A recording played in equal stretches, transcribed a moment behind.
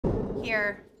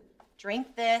Here,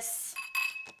 drink this.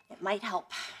 It might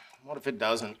help. What if it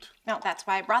doesn't? No, that's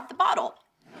why I brought the bottle.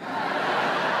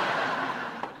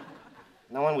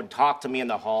 No one would talk to me in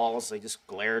the halls. They just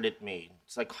glared at me.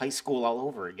 It's like high school all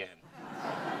over again.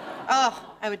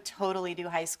 Oh, I would totally do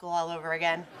high school all over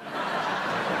again.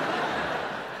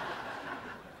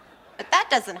 But that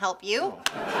doesn't help you.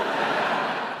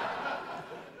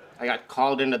 I got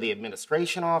called into the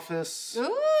administration office. Ooh,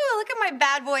 look at my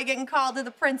bad boy getting called to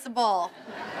the principal.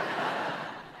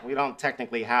 We don't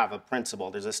technically have a principal.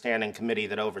 There's a standing committee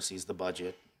that oversees the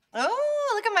budget.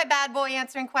 Oh, look at my bad boy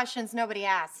answering questions nobody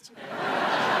asked.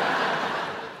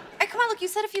 Hey, come on, look, you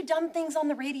said a few dumb things on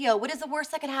the radio. What is the worst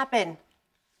that could happen?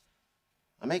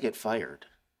 I may get fired.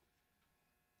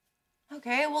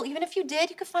 Okay, well, even if you did,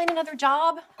 you could find another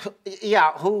job.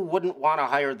 Yeah, who wouldn't want to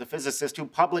hire the physicist who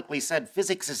publicly said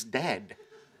physics is dead?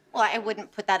 Well, I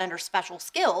wouldn't put that under special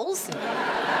skills.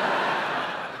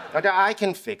 But I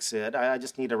can fix it. I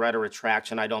just need to write a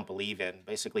retraction I don't believe in.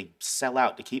 Basically, sell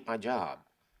out to keep my job.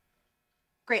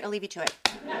 Great, I'll leave you to it.